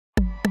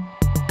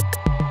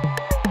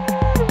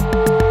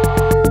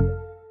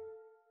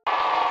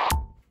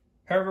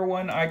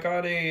everyone. I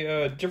got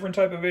a different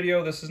type of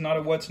video. This is not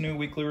a What's New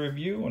weekly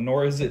review,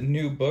 nor is it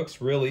new books,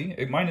 really,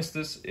 minus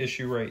this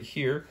issue right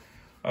here.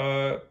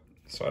 So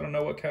I don't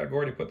know what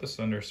category to put this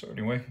under. So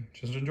anyway,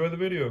 just enjoy the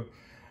video.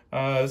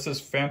 This is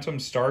Phantom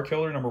Star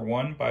Killer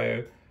 #1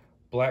 by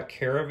Black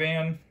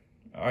Caravan.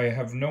 I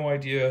have no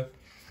idea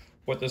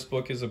what this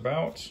book is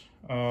about,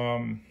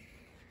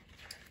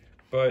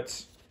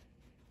 but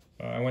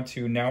I went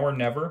to Now or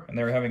Never, and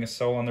they were having a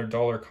sale on their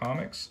dollar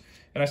comics.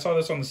 And I saw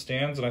this on the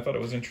stands, and I thought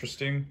it was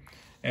interesting.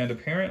 And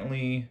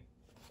apparently,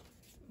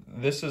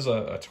 this is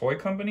a toy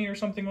company or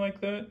something like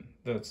that.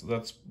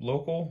 That's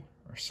local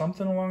or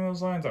something along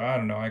those lines. I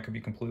don't know. I could be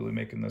completely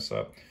making this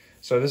up.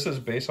 So this is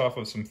based off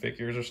of some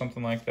figures or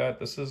something like that.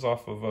 This is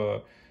off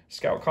of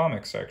Scout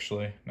Comics,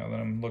 actually, now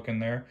that I'm looking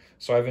there.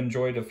 So I've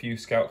enjoyed a few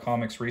Scout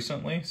Comics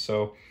recently.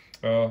 So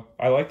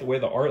I like the way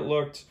the art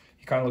looked.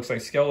 He kind of looks like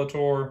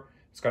Skeletor.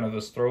 It's kind of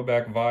this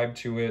throwback vibe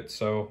to it.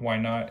 So why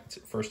not? It's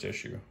first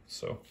issue.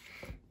 So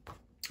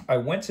I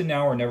went to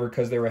Now or Never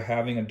because they were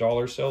having a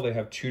dollar sale. They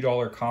have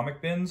 $2 comic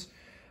bins,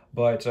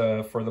 but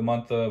for the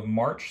month of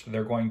March,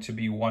 they're going to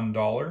be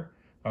 $1,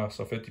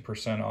 so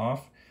 50%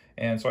 off.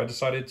 And so I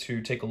decided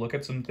to take a look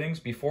at some things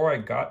before I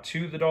got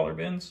to the dollar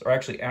bins, or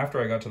actually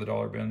after I got to the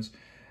dollar bins.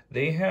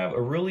 They have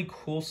a really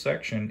cool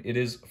section. It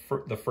is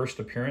the first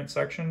appearance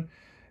section,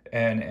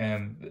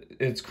 and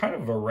it's kind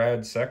of a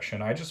rad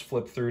section. I just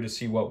flipped through to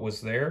see what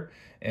was there,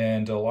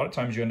 and a lot of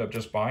times you end up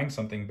just buying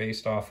something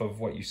based off of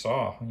what you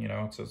saw, you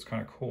know, so it's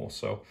kind of cool.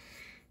 So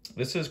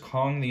this is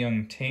Kong the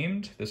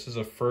Untamed. This is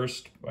a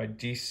first by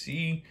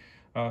DC,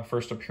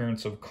 first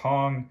appearance of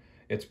Kong.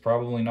 It's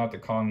probably not the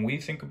Kong we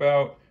think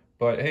about,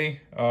 but hey,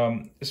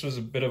 this was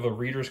a bit of a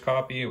reader's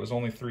copy. It was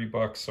only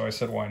 $3, so I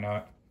said, why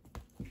not?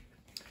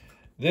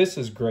 This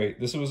is great.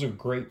 This was a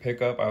great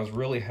pickup. I was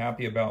really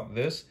happy about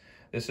this.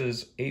 This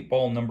is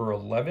 8-Ball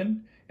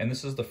 #11, and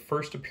this is the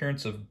first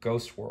appearance of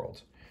Ghost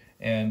World.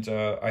 And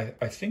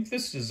I think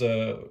this is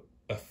a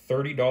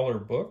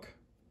 $30 book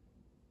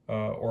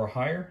or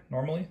higher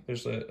normally.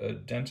 There's a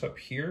dent up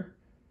here,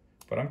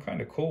 but I'm kind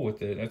of cool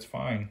with it. It's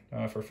fine.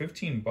 For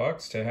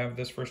 $15 to have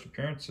this first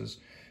appearance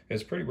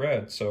is pretty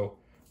rad. So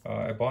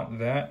I bought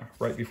that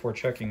right before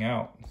checking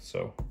out.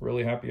 So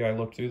really happy I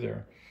looked through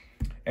there.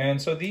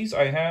 And so these,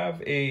 I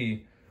have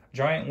a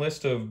giant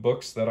list of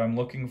books that I'm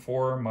looking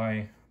for,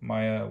 my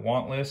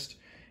want list.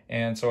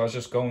 And so I was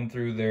just going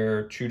through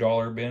their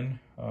 $2 bin,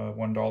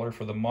 $1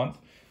 for the month,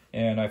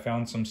 and I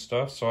found some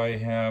stuff. So I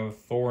have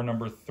Thor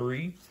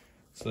 #3,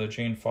 it's the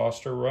Jane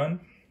Foster run.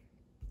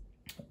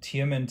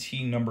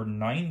 TMNT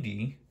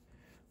 #90,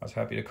 I was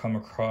happy to come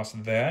across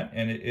that,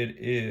 and it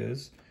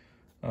is,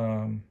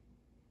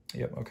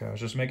 yep, okay, I was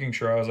just making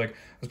sure. I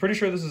was pretty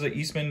sure this is an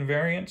Eastman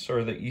variant,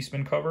 or the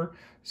Eastman cover,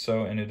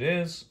 so, and it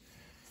is.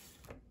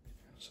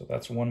 So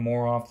that's one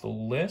more off the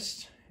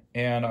list.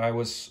 And I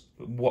was,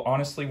 well,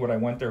 honestly, what I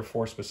went there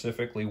for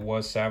specifically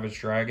was Savage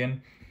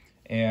Dragon.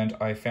 And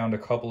I found a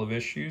couple of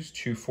issues,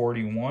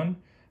 241,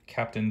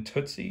 Captain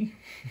Tootsie,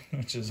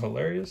 which is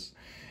hilarious.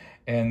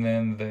 And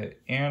then the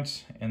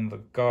Ant and the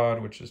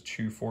God, which is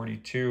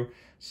 242.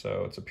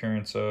 So it's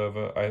appearance of,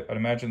 I'd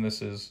imagine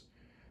this is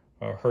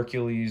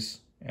Hercules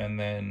and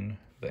then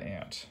the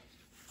Ant.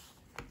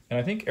 And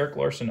I think Eric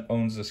Larson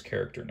owns this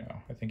character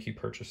now. I think he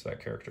purchased that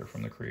character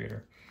from the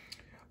creator.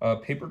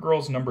 Paper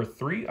Girls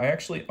 #3. I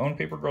actually own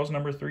Paper Girls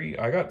 #3.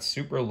 I got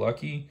super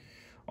lucky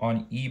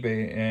on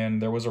eBay, and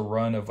there was a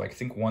run of, like, I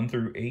think 1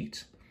 through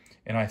 8.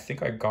 And I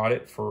think I got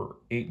it for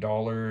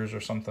 $8 or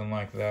something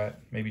like that,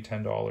 maybe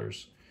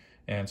 $10.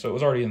 And so it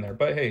was already in there.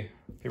 But hey,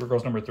 Paper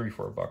Girls #3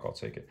 for $1, I'll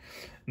take it.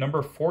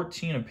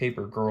 #14 of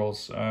Paper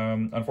Girls.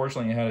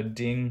 Unfortunately, it had a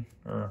ding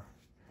or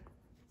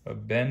a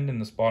bend in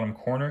this bottom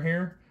corner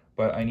here,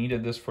 but I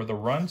needed this for the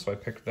run, so I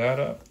picked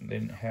that up. They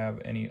didn't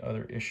have any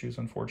other issues,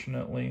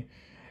 unfortunately.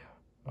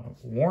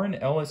 Warren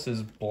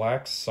Ellis's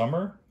Black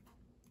Summer.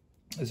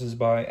 This is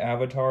by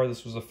Avatar.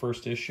 This was the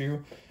first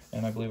issue,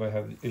 and I believe I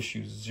have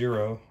issue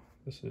 0.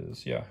 This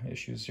is, yeah,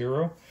 issue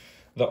 0.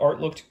 The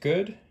art looked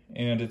good,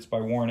 and it's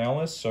by Warren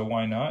Ellis, so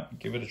why not?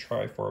 Give it a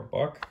try for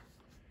 $1.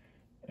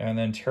 And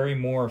then Terry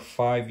Moore,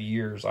 5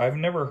 Years. I've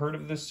never heard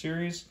of this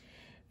series,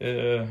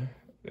 you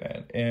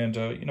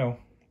know,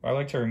 I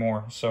like Terry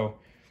Moore, so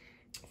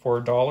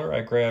for $1, I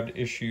grabbed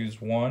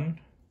issues 1,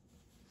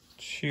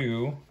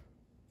 2,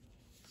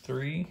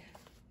 3.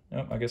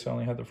 Nope, I guess I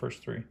only had the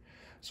first 3.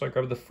 So I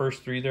grabbed the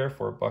first 3 there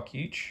for $1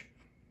 each.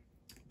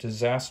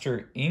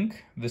 Disaster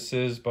Inc. This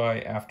is by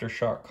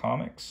Aftershock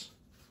Comics,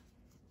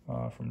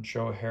 from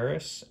Joe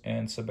Harris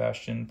and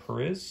Sebastian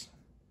Perez.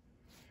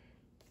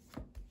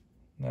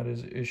 That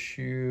is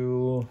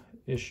issue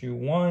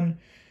 1.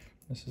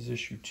 This is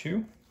issue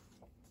 2.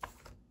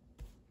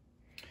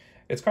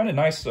 It's kind of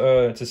nice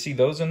to see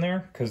those in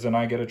there, because then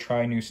I get to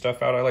try new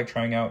stuff out. I like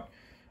trying out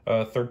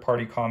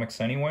third-party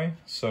comics anyway,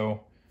 so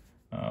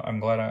I'm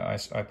glad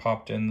I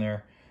popped in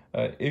there.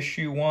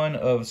 Issue 1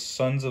 of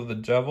Sons of the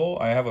Devil.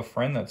 I have a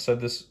friend that said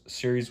this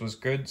series was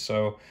good,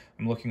 so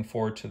I'm looking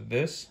forward to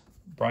this.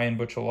 Brian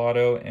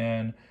Buccellato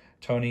and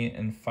Tony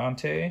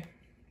Infante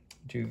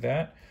do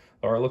that.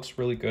 The art looks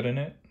really good in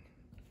it.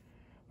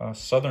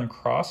 Southern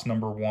Cross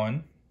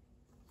 #1.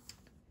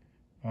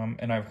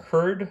 And I've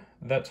heard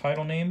that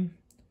title name.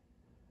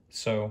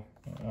 So,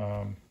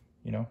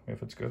 you know,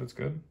 if it's good, it's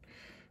good.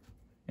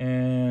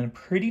 And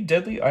Pretty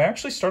Deadly. I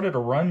actually started a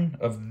run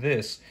of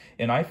this,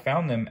 and I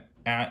found them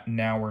at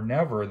Now or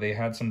Never. They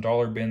had some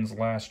dollar bins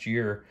last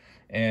year,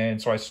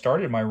 and so I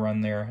started my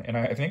run there, and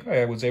I think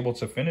I was able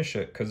to finish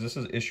it because this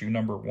is issue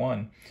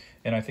 #1,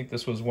 and I think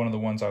this was one of the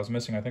ones I was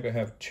missing. I think I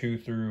have 2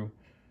 through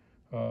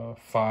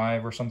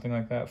 5 or something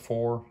like that,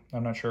 4.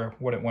 I'm not sure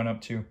what it went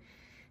up to.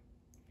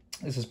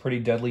 This is Pretty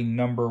Deadly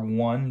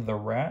 #1, The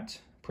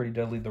Rat. Pretty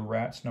Deadly The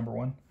Rat's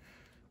 #1,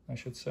 I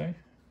should say.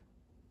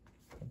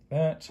 Like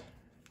that.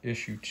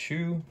 Issue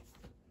 2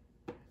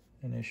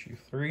 and issue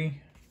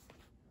 3.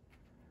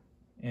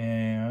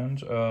 And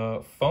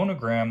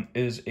Phonogram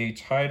is a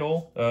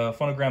title.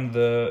 Phonogram,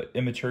 The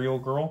Immaterial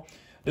Girl.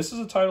 This is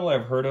a title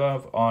I've heard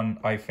of on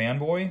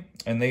iFanboy,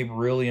 and they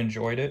really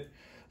enjoyed it.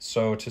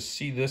 So to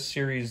see this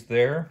series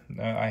there,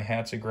 I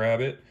had to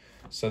grab it.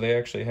 So they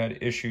actually had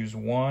issues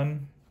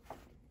 1,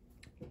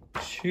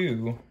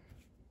 2,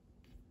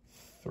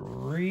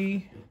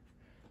 3,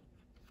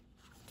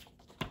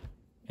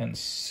 and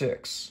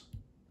 6.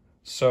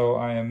 So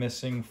I am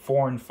missing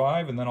 4 and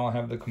 5, and then I'll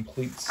have the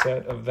complete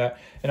set of that.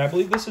 And I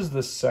believe this is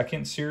the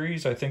second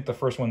series. I think the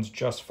first one's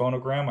just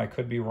Phonogram. I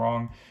could be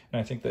wrong. And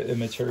I think the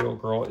Immaterial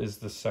Girl is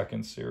the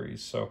second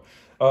series. So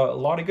a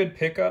lot of good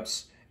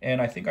pickups.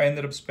 And I think I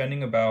ended up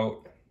spending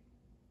about,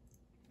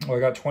 well, I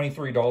got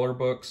 $23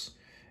 books.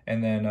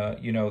 And then,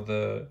 you know,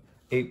 the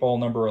 8-Ball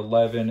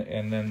 #11,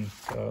 and then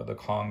the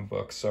Kong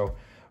book. So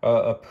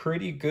a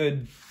pretty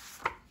good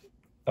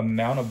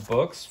amount of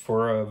books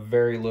for a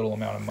very little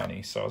amount of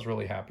money. So I was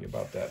really happy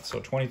about that.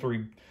 So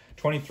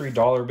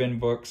 $23 bin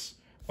books,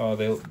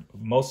 they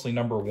mostly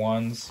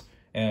 #1s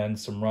and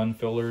some run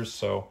fillers.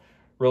 So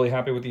really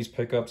happy with these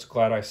pickups.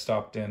 Glad I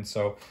stopped in.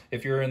 So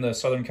if you're in the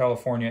Southern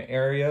California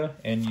area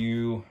and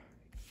you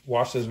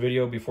watch this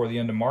video before the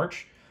end of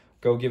March,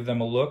 go give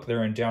them a look.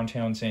 They're in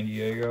downtown San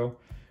Diego.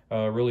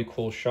 Really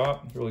cool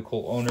shop, really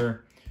cool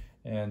owner,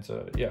 and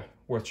yeah,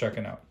 worth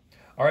checking out.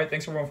 All right,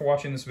 thanks everyone for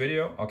watching this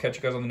video. I'll catch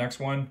you guys on the next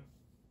one.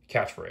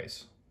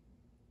 Catchphrase.